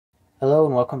Hello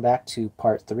and welcome back to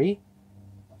part 3.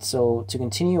 So to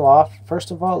continue off,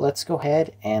 first of all, let's go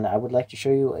ahead and I would like to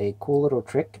show you a cool little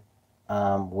trick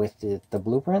with the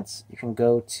blueprints. You can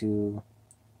go to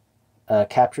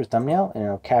capture thumbnail and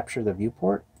it'll capture the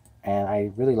viewport. And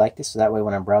I really like this, so that way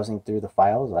when I'm browsing through the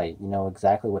files, I know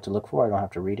exactly what to look for. I don't have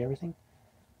to read everything.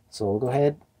 So we'll go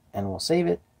ahead and we'll save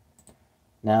it.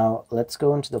 Now let's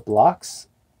go into the blocks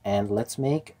and let's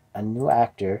make a new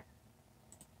actor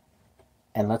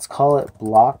and let's call it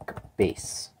block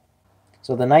base.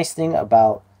 So the nice thing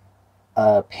about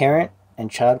parent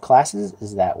and child classes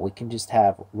is that we can just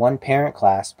have one parent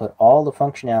class, put all the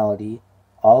functionality,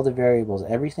 all the variables,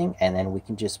 everything, and then we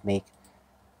can just make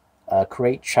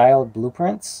create child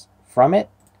blueprints from it,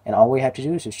 and all we have to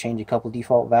do is just change a couple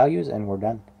default values and we're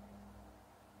done.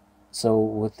 So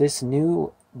with this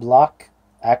new block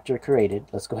actor created,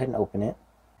 let's go ahead and open it.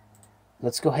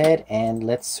 Let's go ahead and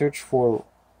let's search for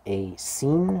a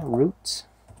scene root,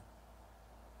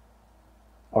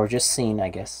 or just scene, I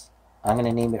guess. I'm going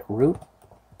to name it root,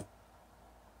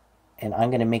 and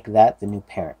I'm going to make that the new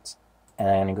parent. And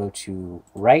I'm going to go to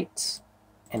right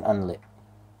and unlit.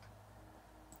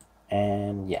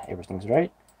 And yeah, everything's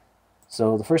right.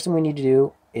 So the first thing we need to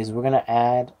do is we're going to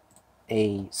add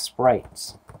a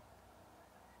sprite,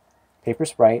 paper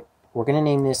sprite. We're going to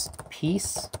name this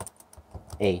piece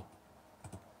A.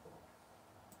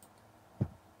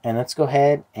 And let's go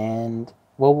ahead and,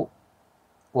 well,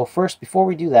 first, before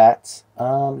we do that,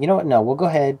 you know what? No, we'll go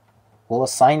ahead. We'll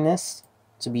assign this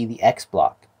to be the X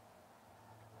block.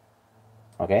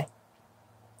 Okay?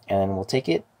 And then we'll take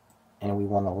it, and we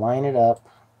want to line it up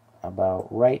about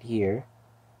right here.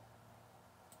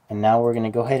 And now we're going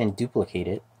to go ahead and duplicate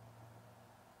it.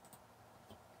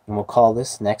 And we'll call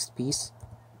this next piece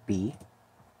B.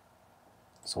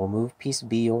 So we'll move piece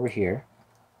B over here.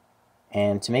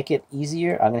 And to make it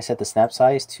easier, I'm going to set the snap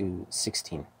size to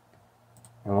 16.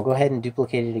 And we'll go ahead and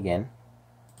duplicate it again.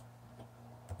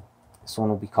 This one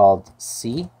will be called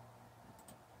C.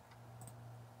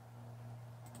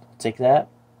 Take that,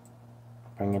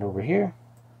 bring it over here,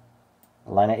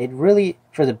 line it. It really,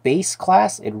 for the base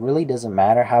class, it really doesn't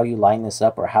matter how you line this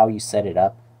up or how you set it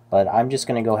up, but I'm just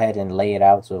going to go ahead and lay it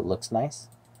out so it looks nice.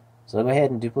 So I'll go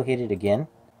ahead and duplicate it again,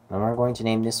 and we're going to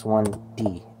name this one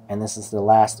D, and this is the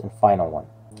last and final one.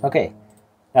 Okay,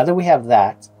 now that we have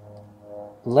that,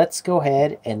 let's go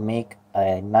ahead and make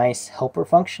a nice helper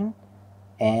function,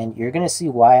 and you're going to see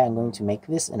why I'm going to make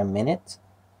this in a minute.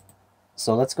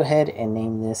 So let's go ahead and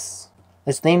name this,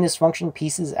 let's name this function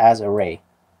pieces as array,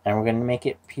 and we're going to make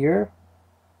it pure,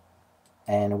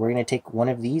 and we're going to take one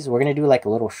of these. We're going to do like a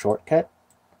little shortcut,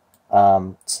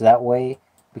 so that way,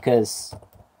 because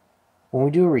when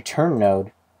we do a return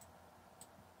node,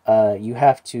 you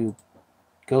have to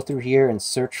go through here and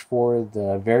search for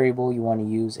the variable you want to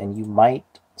use, and you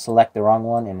might select the wrong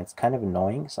one, and it's kind of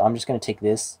annoying. So I'm just going to take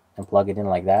this and plug it in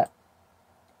like that,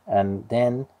 and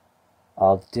then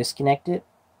I'll disconnect it,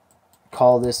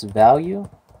 call this value,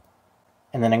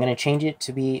 and then I'm going to change it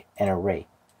to be an array.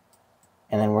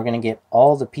 And then we're going to get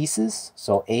all the pieces,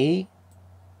 so A,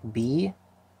 B,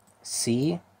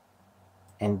 C,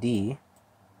 and D.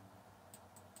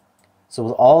 So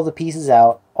with all the pieces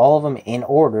out, all of them in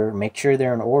order, make sure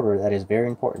they're in order. That is very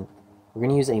important. We're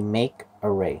going to use a make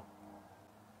array.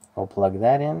 I'll plug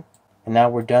that in. And now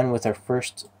we're done with our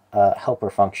first helper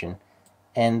function.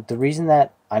 And the reason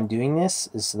that I'm doing this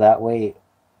is so that way,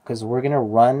 because we're going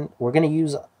to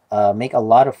use, make a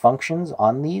lot of functions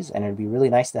on these, and it'd be really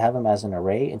nice to have them as an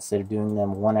array instead of doing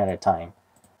them one at a time.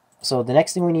 So the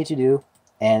next thing we need to do,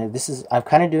 and this is, I'm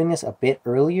kind of doing this a bit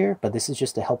earlier, but this is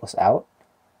just to help us out.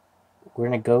 We're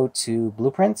going to go to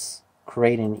blueprints,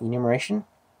 create an enumeration,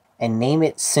 and name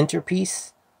it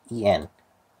centerpiece EN.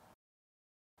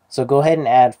 So go ahead and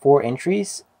add 4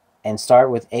 entries and start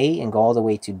with A and go all the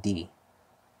way to D.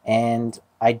 And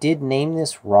I did name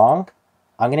this wrong.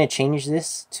 I'm going to change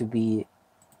this to be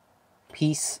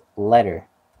piece letter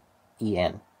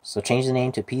EN. So change the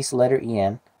name to piece letter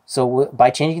EN. So by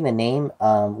changing the name,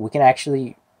 we can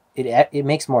actually, it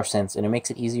makes more sense and it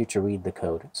makes it easier to read the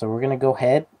code. So we're going to go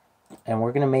ahead and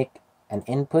we're going to make an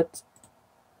input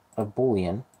of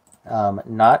Boolean,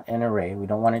 not an array. We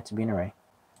don't want it to be an array.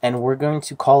 And we're going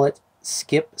to call it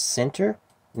skip center.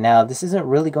 Now this isn't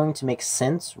really going to make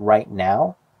sense right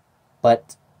now,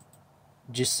 but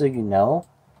just so you know,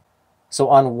 so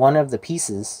on one of the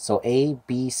pieces, so A,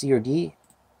 B, C, or D,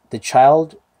 the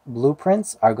child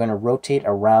blueprints are going to rotate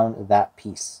around that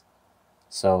piece.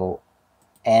 So,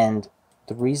 and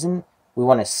the reason we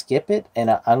want to skip it, and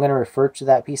I'm going to refer to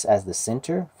that piece as the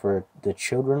center for the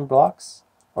children blocks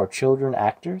or children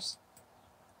actors.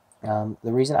 The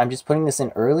reason I'm just putting this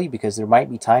in early because there might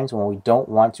be times when we don't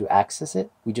want to access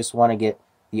it. We just want to get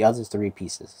the other 3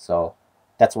 pieces. So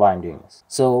that's why I'm doing this.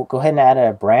 So go ahead and add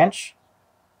a branch,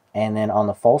 and then on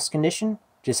the false condition,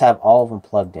 just have all of them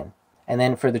plugged in. And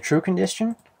then for the true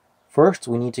condition, first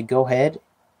we need to go ahead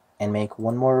and make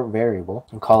one more variable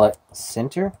and call it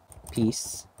center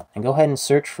piece, and go ahead and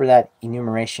search for that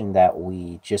enumeration that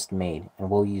we just made, and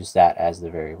we'll use that as the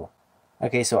variable.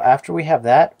 Okay, so after we have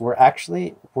that, we're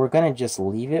going to just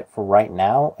leave it for right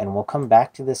now, and we'll come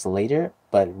back to this later,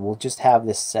 but we'll just have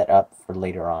this set up for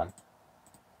later on.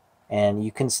 And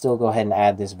you can still go ahead and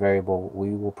add this variable. We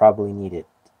will probably need it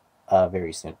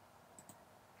very soon.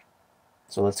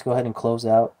 So let's go ahead and close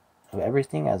out of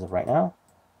everything as of right now.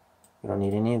 We don't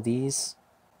need any of these.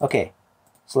 Okay,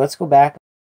 so let's go back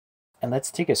and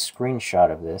let's take a screenshot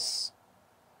of this.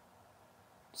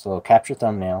 So capture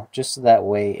thumbnail, just so that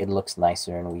way it looks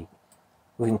nicer and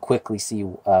we can quickly see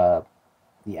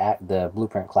the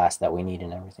blueprint class that we need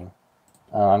and everything.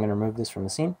 I'm going to remove this from the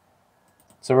scene.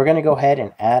 So we're going to go ahead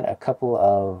and add a couple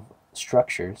of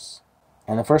structures.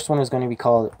 And the first one is going to be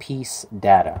called piece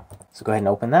data. So go ahead and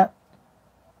open that.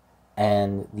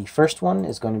 And the first one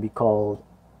is going to be called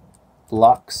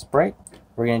block sprite.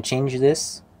 We're going to change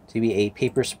this to be a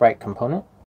paper sprite component.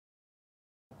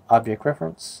 Object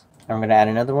reference. And we're going to add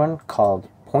another one called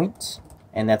point.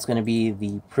 And that's going to be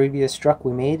the previous struct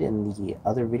we made in the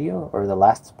other video, or the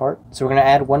last part. So we're going to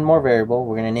add one more variable.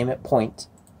 We're going to name it point.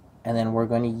 And then we're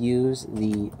going to use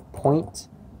the point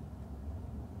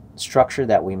structure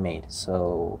that we made.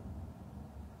 So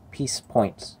piece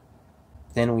point.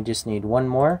 Then we just need one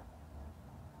more,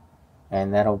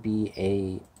 and that'll be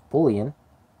a boolean,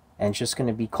 and it's just going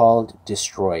to be called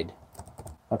destroyed.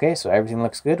 Okay, so everything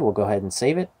looks good. We'll go ahead and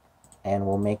save it, and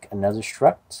we'll make another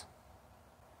struct.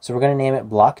 So we're going to name it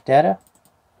block data.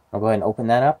 I'll go ahead and open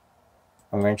that up.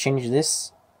 I'm going to change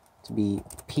this to be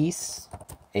piece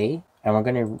A, and we're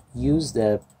going to use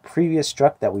the previous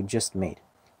struct that we just made.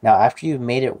 Now after you've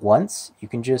made it once, you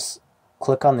can just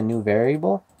click on the new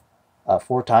variable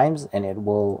 4 times, and it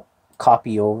will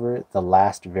copy over the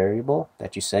last variable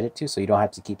that you set it to, so you don't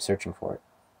have to keep searching for it.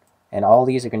 And all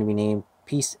these are going to be named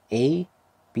piece A,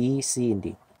 B, C, and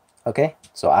D. Okay,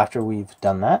 so after we've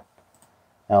done that,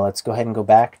 now let's go ahead and go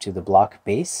back to the block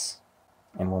base,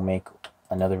 and we'll make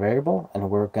another variable,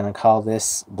 and we're going to call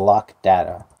this block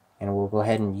data. And we'll go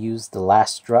ahead and use the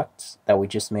last struct that we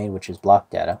just made, which is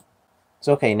block data.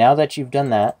 So okay, now that you've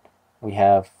done that, we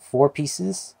have 4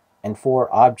 pieces and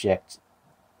 4 object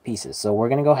pieces. So we're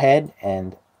going to go ahead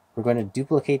and we're going to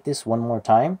duplicate this one more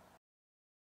time.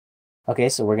 Okay,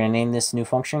 so we're going to name this new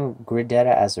function grid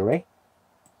data as array,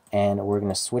 and we're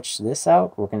going to switch this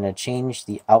out. We're going to change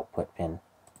the output pin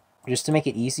just to make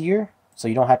it easier, so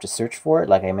you don't have to search for it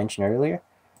like I mentioned earlier.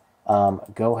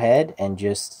 Go ahead and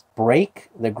just break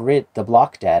the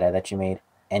block data that you made,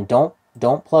 and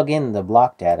don't plug in the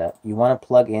block data. You want to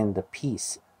plug in the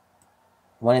piece,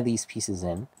 one of these pieces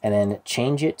in, and then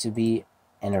change it to be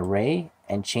an array,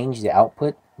 and change the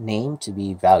output name to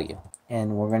be value.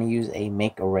 And we're going to use a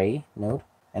make array node,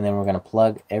 and then we're going to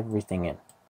plug everything in.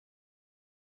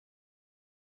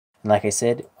 And like I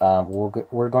said,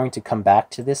 we're going to come back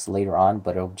to this later on,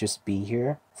 but it'll just be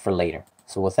here for later.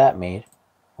 So with that made,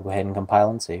 we'll go ahead and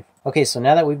compile and save. Okay, so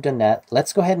now that we've done that,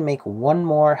 let's go ahead and make one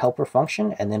more helper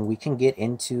function, and then we can get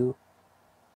into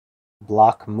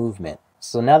block movement.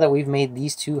 So now that we've made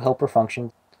these 2 helper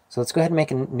functions, so let's go ahead and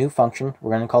make a new function.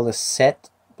 We're going to call this set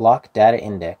block data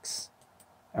index,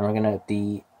 and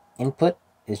the input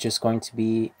is just going to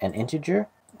be an integer,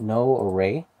 no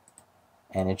array,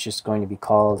 and it's just going to be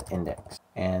called index.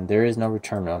 And there is no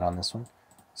return node on this one.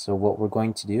 So what we're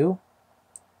going to do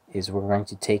is we're going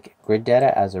to take grid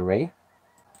data as array.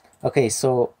 Okay,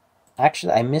 so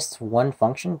actually I missed one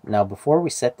function. Now before we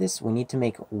set this, we need to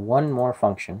make one more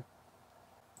function.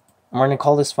 I'm going to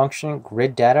call this function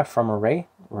grid data from array.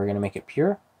 We're going to make it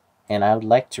pure, and I would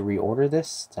like to reorder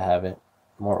this to have it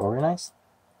more organized.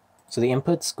 So the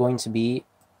input's going to be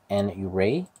an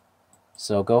array.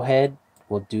 So go ahead,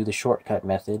 we'll do the shortcut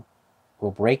method.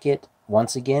 We'll break it.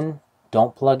 Once again,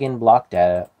 don't plug in block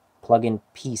data, plug in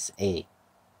piece A.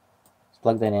 Let's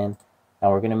plug that in.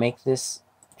 Now we're going to make this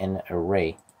an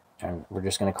array, and we're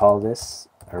just going to call this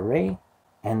array,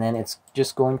 and then it's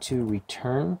just going to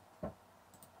return.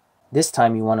 This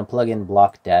time you want to plug in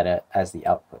block data as the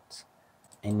output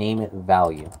and name it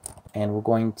value. And we're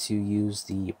going to use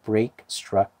the break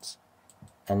struct.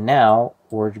 And now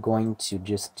we're going to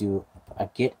just do a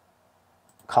get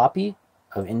copy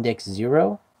of index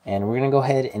 0. And we're going to go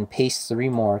ahead and paste 3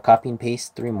 more, copy and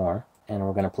paste 3 more. And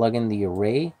we're going to plug in the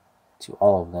array to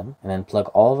all of them, and then plug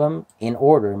all of them in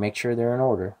order, make sure they're in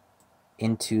order,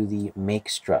 into the make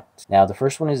struct. Now the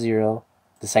first one is 0,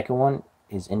 the second one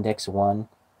is index 1,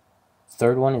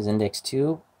 third one is index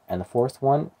 2, and the fourth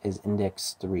one is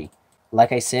index 3.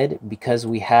 Like I said, because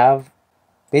we have,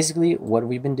 basically what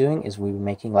we've been doing is we've been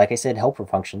making, like I said, helper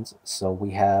functions. So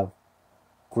we have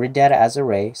grid data as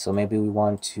array, so maybe we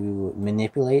want to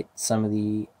manipulate some of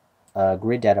the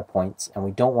grid data points, and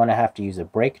we don't want to have to use a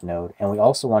break node, and we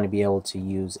also want to be able to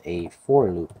use a for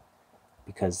loop,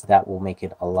 because that will make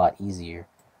it a lot easier.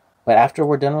 But after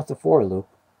we're done with the for loop,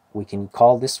 we can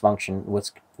call this function,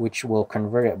 which will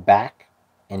convert it back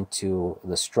into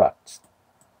the struct.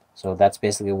 So that's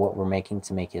basically what we're making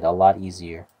to make it a lot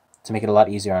easier,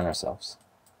 on ourselves.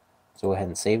 So go ahead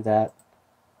and save that.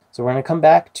 So we're going to come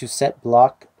back to set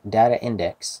block data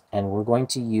index, and we're going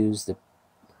to use the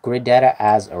grid data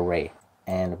as array.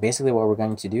 And basically what we're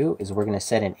going to do is we're going to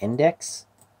set an index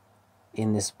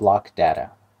in this block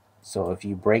data. So if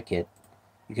you break it,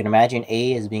 you can imagine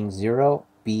A as being 0,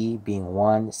 B being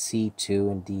 1, C 2,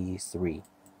 and D 3.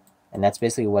 And that's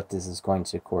basically what this is going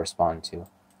to correspond to.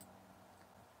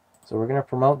 So we're going to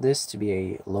promote this to be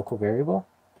a local variable.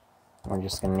 We're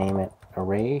just going to name it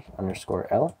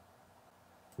array_L.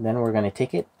 Then we're going to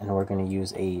take it and we're going to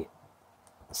use a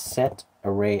set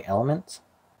array element,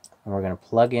 and we're going to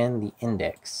plug in the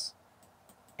index.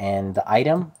 And the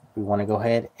item, we want to go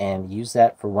ahead and use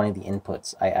that for one of the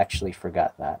inputs. I actually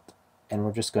forgot that. And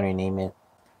we're just going to name it,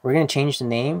 we're going to change the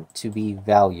name to be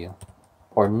value,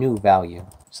 or new value.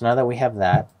 So now that we have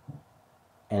that,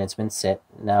 and it's been set,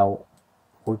 now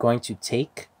we're going to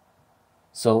take,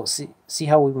 so see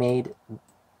how we made,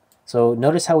 so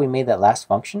notice how we made that last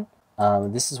function.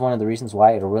 This is one of the reasons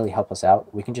why it'll really help us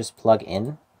out. We can just plug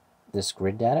in this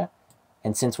grid data,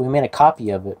 and since we made a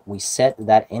copy of it, we set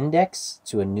that index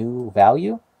to a new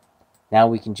value. Now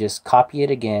we can just copy it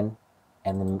again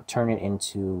and then turn it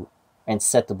into, and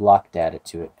set the block data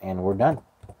to it, and we're done.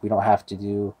 We don't have to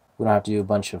do a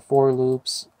bunch of for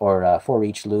loops or for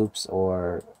each loops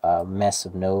or a mess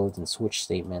of nodes and switch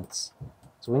statements.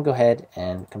 So we can go ahead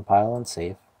and compile and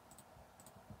save.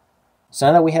 So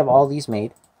now that we have all these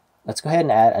made, let's go ahead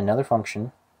and add another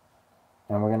function,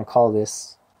 and we're going to call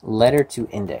this letter to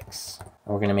index.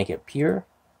 And we're going to make it pure,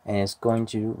 and it's going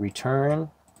to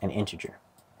return an integer,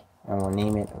 and we'll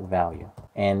name it value,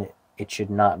 and it should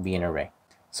not be an array.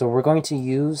 So we're going to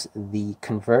use the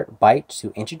convert byte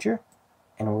to integer,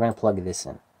 and we're going to plug this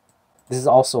in. This is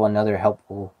also another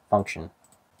helpful function.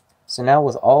 So now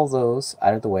with all those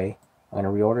out of the way, I'm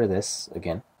going to reorder this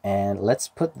again, and let's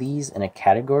put these in a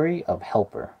category of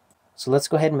helper. So let's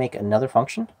go ahead and make another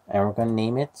function, and we're going to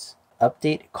name it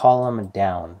update column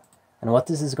down. And what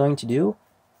this is going to do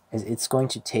is it's going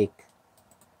to take,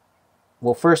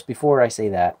 well, first, before I say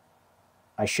that,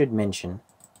 I should mention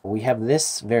we have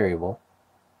this variable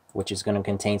which is going to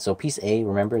contain, so piece A,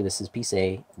 remember this is piece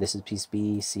A, this is piece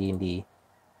B, C, and D.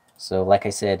 So like I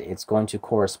said, it's going to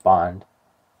correspond.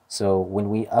 So when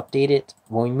we update it,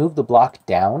 when we move the block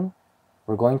down,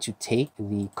 we're going to take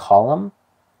the column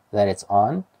that it's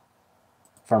on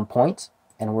from point,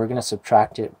 and we're going to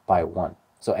subtract it by 1.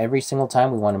 So every single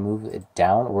time we want to move it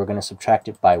down, we're going to subtract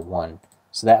it by 1.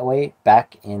 So that way,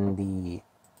 back in the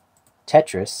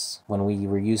Tetris, when we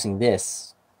were using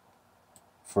this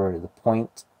for the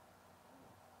point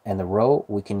and the row,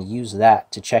 we can use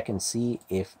that to check and see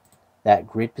if that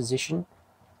grid position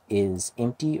is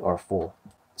empty or full.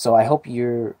 So I hope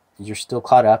you're still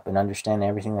caught up and understand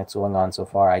everything that's going on so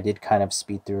far. I did kind of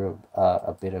speed through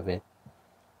a bit of it,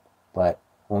 but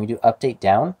when we do update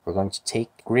down, we're going to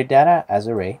take grid data as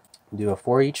array, do a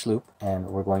for each loop, and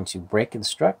we're going to break the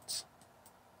struct,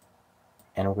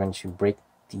 and we're going to break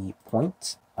the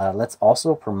point. Let's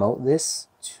also promote this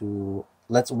to,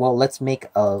 let's make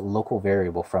a local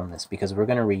variable from this, because we're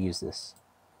going to reuse this.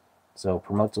 So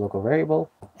promote to local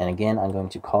variable, and again I'm going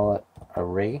to call it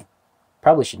array.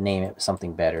 Probably should name it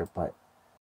something better, but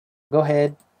go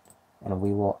ahead and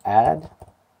we will add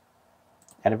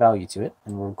a value to it,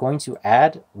 and we're going to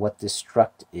add what this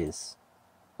struct is,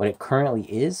 what it currently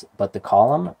is, but the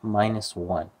column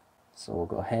 -1. So we'll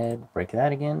go ahead, break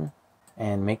that again,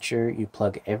 and make sure you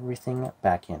plug everything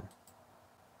back in.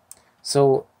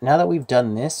 So now that we've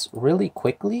done this really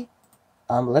quickly,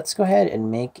 let's go ahead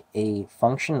and make a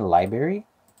function library.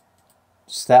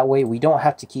 So that way we don't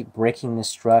have to keep breaking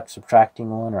this struct,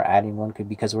 subtracting one or adding one,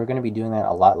 because we're going to be doing that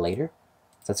a lot later.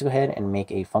 So let's go ahead and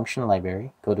make a function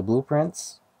library. Go to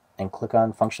blueprints and click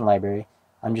on function library.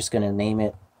 I'm just going to name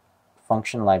it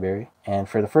function library. And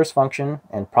for the first function,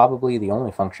 and probably the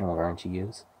only function we're going to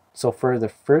use. So for the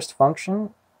first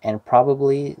function, and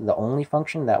probably the only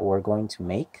function that we're going to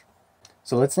make,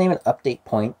 So let's name it update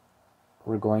point.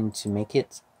 We're going to make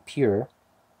it pure.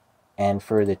 And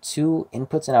for the two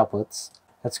inputs and outputs,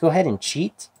 let's go ahead and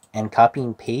cheat and copy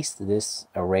and paste this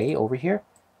array over here.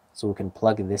 So we can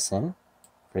plug this in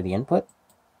for the input.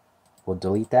 We'll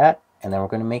delete that, and then we're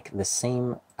going to make the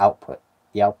same output.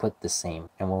 The output the same.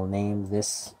 And we'll name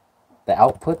this the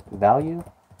output value,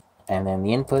 and then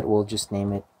the input, we'll just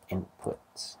name it input.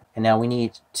 And now we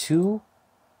need two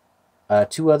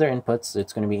other inputs.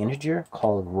 It's going to be integer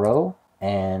called row,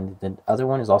 and the other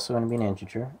one is also going to be an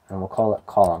integer, and we'll call it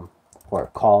column, or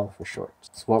call for short.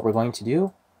 So what we're going to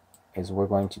do is we're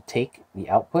going to take the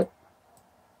output.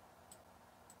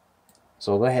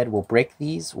 So we'll go ahead, we'll break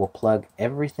these, we'll plug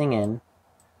everything in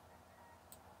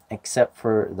except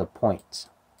for the point.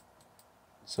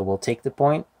 So we'll take the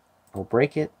point, we'll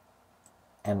break it,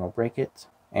 and we'll break it,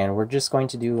 and we're just going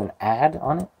to do an add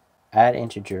on it, add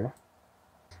integer.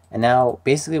 And now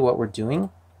basically what we're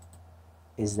doing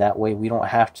is that way we don't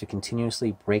have to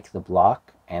continuously break the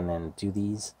block and then do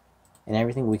these and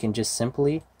everything. We can just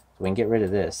simply, so we can get rid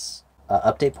of this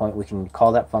update point, we can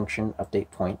call that function update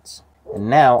points. And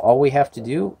now all we have to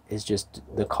do is just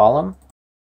the column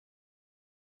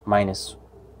minus,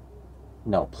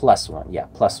 no, plus one. Yeah,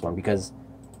 plus one, because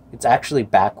it's actually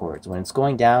backwards. When it's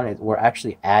going down, we're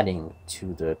actually adding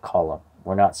to the column.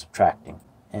 We're not subtracting.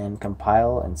 And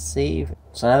compile and save.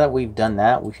 So now that we've done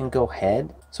that, we can go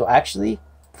ahead. So actually,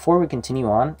 before we continue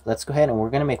on, let's go ahead and we're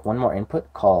going to make one more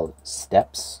input called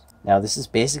steps. Now this is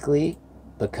basically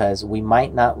because we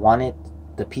might not want it,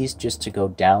 the piece just to go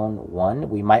down one.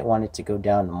 We might want it to go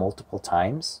down multiple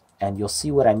times, and you'll see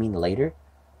what I mean later.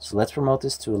 So let's promote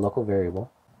this to a local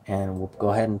variable, and we'll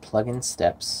go ahead and plug in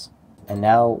steps. And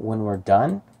now when we're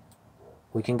done,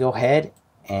 we can go ahead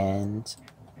and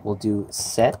we'll do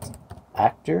set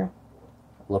actor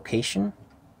location.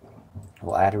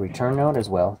 We'll add a return node as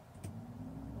well.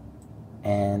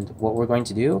 And what we're going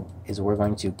to do is we're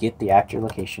going to get the actor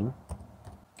location,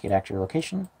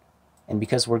 and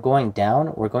because we're going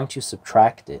down, we're going to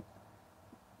subtract it.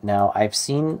 Now I've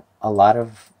seen a lot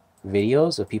of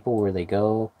videos of people where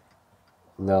they'll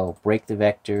break the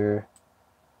vector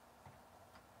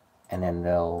and then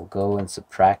they'll go and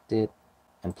subtract it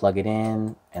and plug it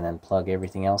in and then plug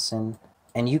everything else in.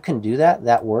 And you can do that,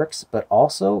 that works, but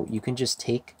also you can just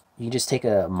take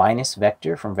a minus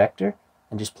vector from vector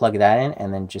and just plug that in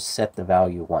and then just set the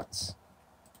value once.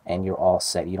 And you're all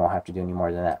set. You don't have to do any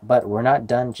more than that. But we're not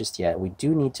done just yet. We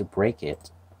do need to break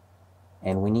it.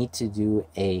 And we need to do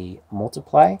a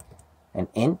multiply, an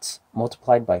int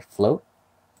multiplied by float.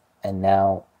 And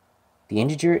now the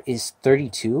integer is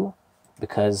 32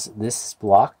 because this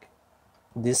block,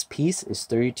 this piece is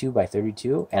 32 by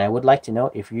 32. And I would like to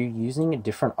note, if you're using a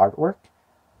different artwork,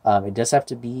 it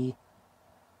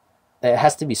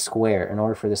has to be square in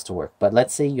order for this to work. But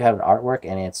let's say you have an artwork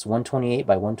and it's 128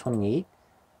 by 128.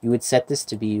 You would set this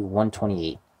to be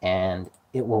 128 and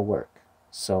it will work.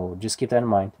 So just keep that in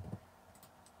mind.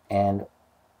 And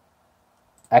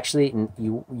actually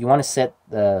you want to set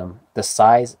the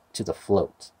size to the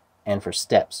float. And for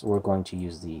steps, we're going to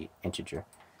use the integer.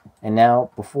 And now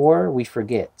before we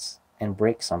forget and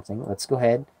break something, let's go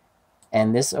ahead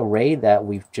and this array that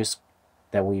we've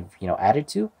added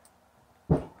to,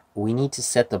 we need to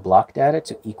set the block data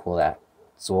to equal that.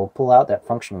 So we'll pull out that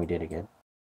function we did again,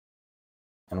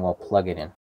 and we'll plug it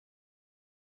in.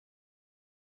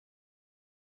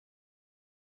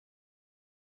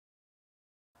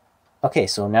 Okay,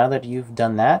 so now that you've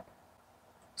done that,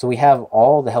 so we have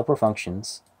all the helper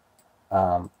functions.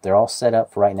 They're all set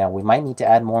up for right now. We might need to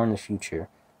add more in the future.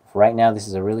 For right now, this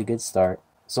is a really good start.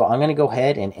 So I'm going to go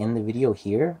ahead and end the video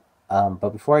here. But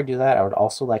before I do that, I would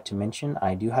also like to mention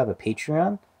I do have a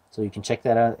Patreon. So you can check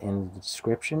that out in the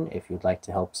description if you'd like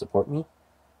to help support me.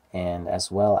 And as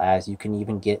well as you can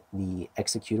even get the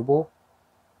executable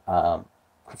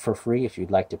for free if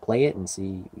you'd like to play it and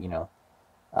see,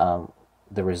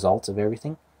 the results of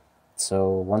everything. So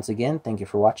once again, thank you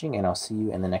for watching, and I'll see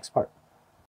you in the next part.